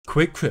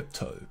Quick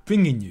Crypto,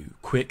 bringing you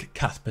quick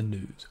Kaspa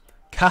news.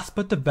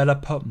 Kaspa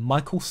developer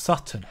Michael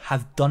Sutton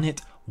has done it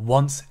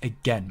once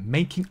again,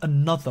 making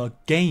another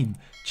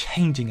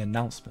game-changing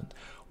announcement.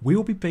 We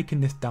will be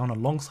breaking this down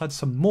alongside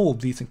some more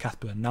recent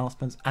Kaspa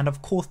announcements and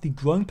of course the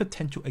growing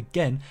potential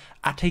again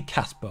at a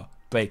Kaspa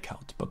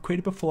Breakout. But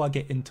quickly before I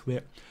get into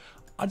it,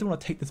 I do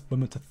want to take this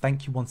moment to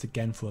thank you once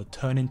again for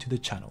returning to the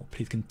channel.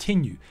 Please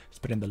continue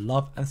spreading the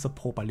love and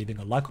support by leaving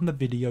a like on the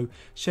video,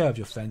 share with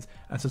your friends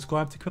and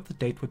subscribe to keep up to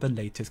date with the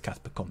latest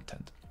Kaspa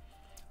content.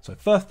 So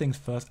first things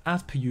first,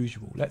 as per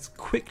usual, let's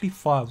quickly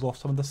fire off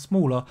some of the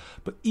smaller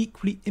but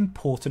equally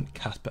important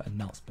Kaspa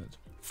announcements.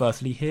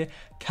 Firstly here,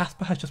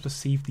 Kaspa has just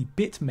received the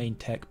Bitmain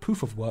Tech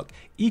Proof of Work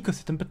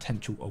Ecosystem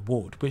Potential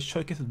Award, which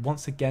showcases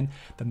once again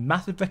the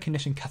massive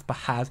recognition Kaspa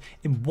has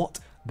in what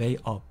they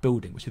are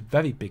building, which is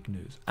very big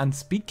news. And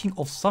speaking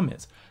of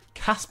summits,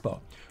 Kaspa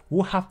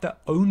will have their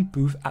own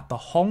booth at the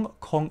Hong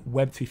Kong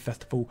Web3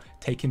 Festival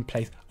taking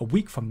place a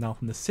week from now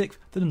from the 6th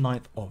to the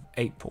 9th of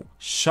April.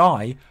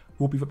 Shai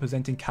will be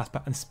representing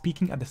Kaspa and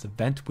speaking at this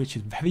event, which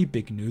is very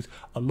big news,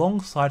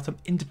 alongside some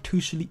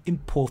institutionally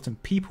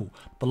important people,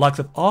 the likes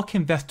of ARK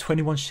Invest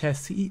 21 Share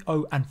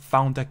CEO and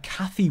founder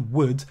Cathie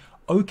Woods,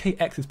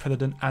 OKX's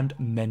president, and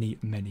many,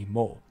 many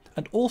more.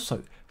 And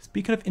also,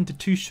 speaking of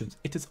institutions,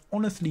 it is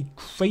honestly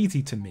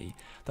crazy to me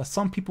that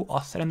some people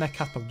are selling their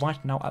Kaspa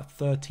right now at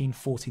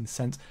 13-14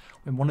 cents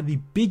when one of the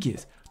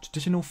biggest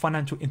traditional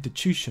financial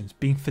institutions,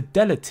 being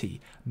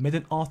Fidelity, made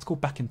an article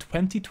back in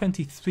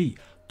 2023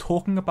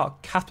 talking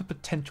about Kaspa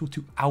potential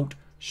to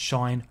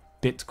outshine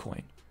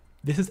Bitcoin.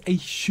 This is a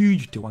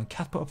huge deal, and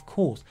Kaspa of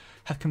course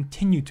has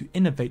continued to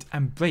innovate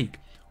and break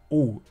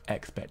all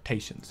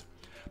expectations.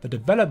 The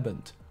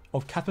development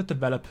of Kaspa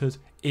developers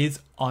is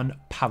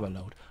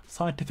unparalleled.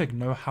 Scientific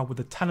know-how with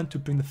the talent to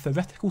bring the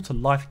theoretical to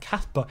life,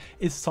 Kaspa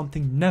is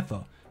something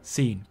never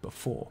seen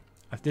before.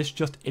 As this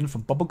just in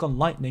from Bubblegum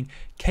Lightning,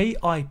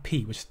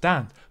 KIP, which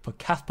stands for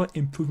Kaspa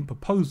Improvement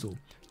Proposal,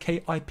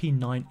 KIP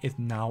 9 is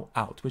now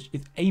out, which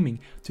is aiming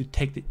to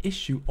take the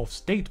issue of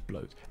state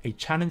bloat, a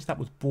challenge that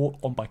was brought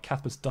on by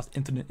Kaspa's dust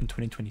incident in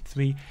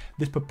 2023.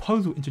 This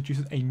proposal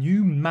introduces a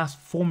new mass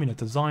formula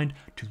designed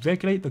to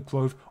regulate the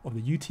growth of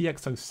the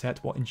UTXO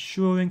set while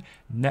ensuring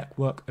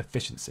network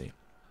efficiency.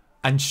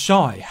 And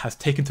Shai has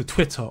taken to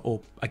Twitter,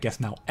 or I guess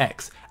now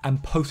X,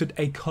 and posted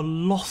a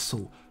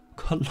colossal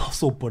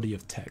body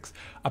of text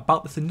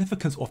about the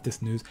significance of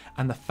this news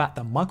and the fact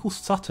that Michael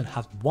Sutton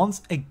has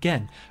once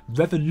again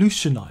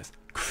revolutionized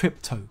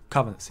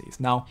cryptocurrencies.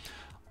 Now,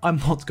 I'm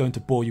not going to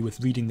bore you with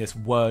reading this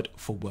word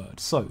for word.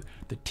 So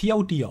the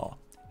TLDR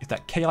is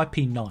that KIP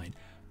 9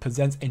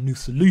 presents a new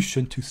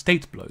solution to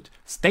state bloat.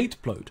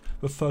 State bloat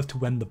refers to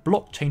when the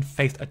blockchain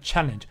faced a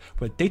challenge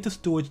where data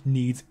storage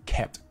needs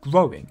kept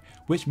growing,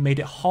 which made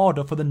it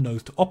harder for the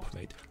nodes to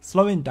operate,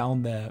 slowing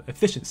down their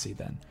efficiency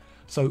then.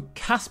 So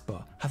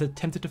Kaspa has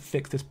attempted to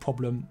fix this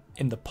problem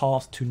in the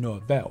past to no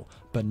avail,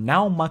 but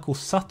now Michael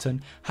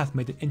Sutton has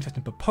made an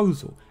interesting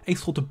proposal, a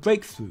sort of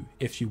breakthrough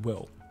if you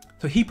will.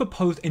 So he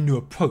proposed a new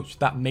approach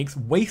that makes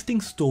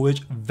wasting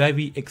storage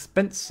very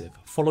expensive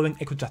following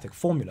a quadratic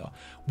formula,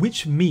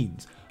 which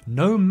means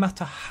no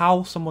matter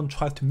how someone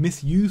tries to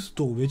misuse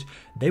storage,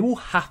 they will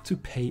have to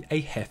pay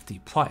a hefty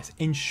price,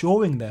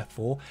 ensuring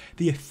therefore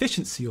the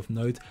efficiency of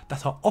nodes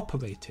that are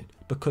operated,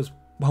 because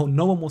well,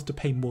 no one wants to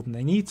pay more than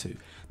they need to.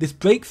 This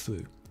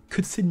breakthrough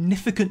could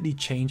significantly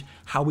change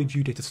how we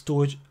view data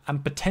storage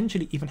and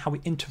potentially even how we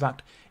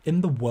interact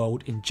in the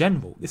world in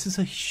general. This is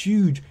a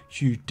huge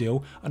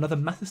deal, another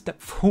massive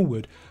step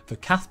forward for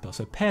Kaspa.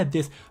 So pair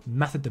this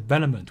massive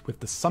development with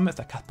the summits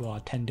that Kaspa are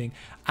attending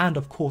and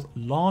of course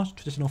large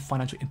traditional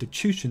financial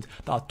institutions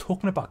that are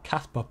talking about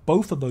Kaspa,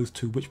 both of those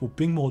two which will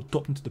bring more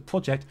adoption to the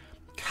project.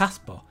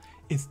 Kaspa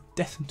is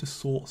destined to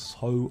soar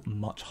so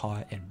much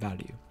higher in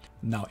value.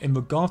 Now, in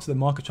regards to the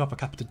market chart for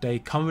Kaspa today,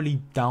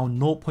 currently down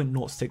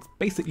 0.06,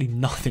 basically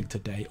nothing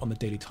today on the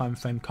daily time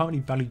frame, currently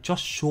valued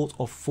just short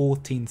of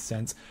 14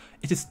 cents.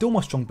 It is still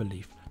my strong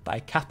belief that a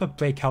Kaspa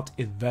breakout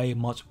is very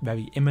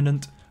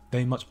imminent,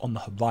 very much on the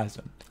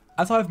horizon.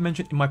 As I've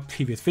mentioned in my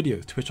previous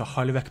videos, to which I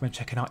highly recommend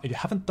checking out if you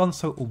haven't done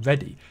so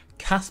already,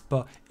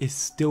 Kaspa is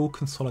still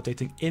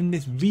consolidating in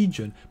this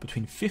region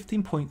between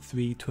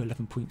 15.3 to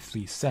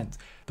 11.3 cents.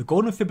 The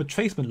golden fib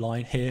retracement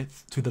line here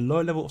to the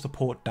lower level of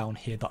support down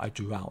here that I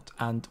drew out,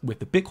 and with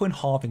the Bitcoin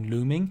halving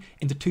looming,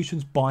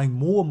 institutions buying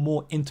more and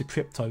more into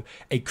crypto,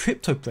 a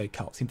crypto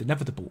breakout seems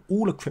inevitable.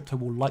 All of crypto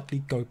will likely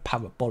go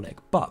parabolic,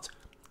 but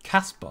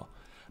Kaspa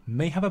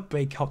may have a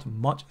breakout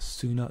much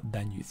sooner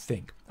than you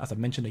think. As I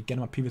mentioned again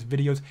in my previous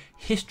videos,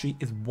 history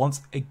is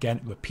once again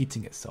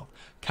repeating itself.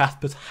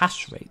 Kaspa's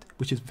hash rate,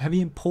 which is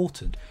very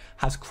important,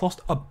 has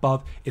crossed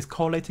above its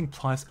correlating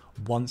price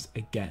once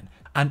again.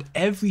 And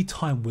every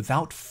time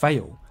without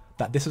fail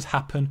that this has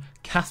happened,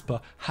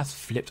 Kaspa has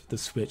flipped the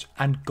switch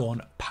and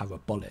gone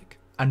parabolic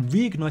and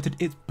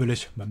reignited its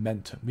bullish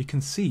momentum. We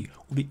can see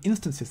all the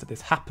instances that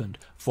this happened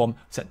from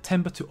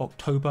September to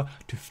October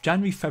to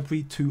January,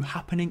 February to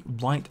happening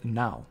right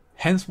now.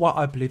 Hence why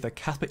I believe that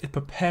Kaspa is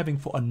preparing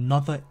for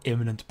another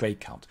imminent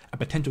breakout. A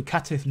potential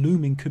catalyst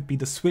looming could be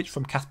the switch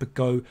from Kaspa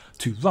Go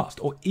to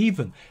Rust, or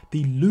even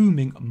the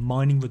looming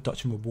mining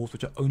reduction rewards,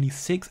 which are only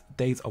 6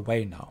 days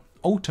away now.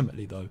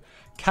 Ultimately though,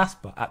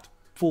 Kaspa at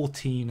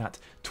 14, at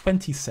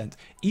 20 cents,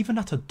 even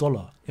at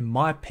 $1, in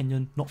my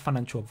opinion, not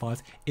financial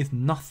advice, is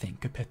nothing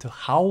compared to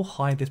how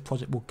high this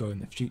project will go in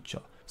the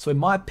future. So in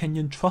my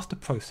opinion, trust the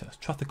process,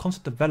 trust the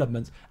constant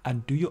developments,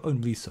 and do your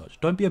own research.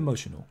 Don't be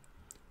emotional,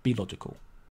 be logical.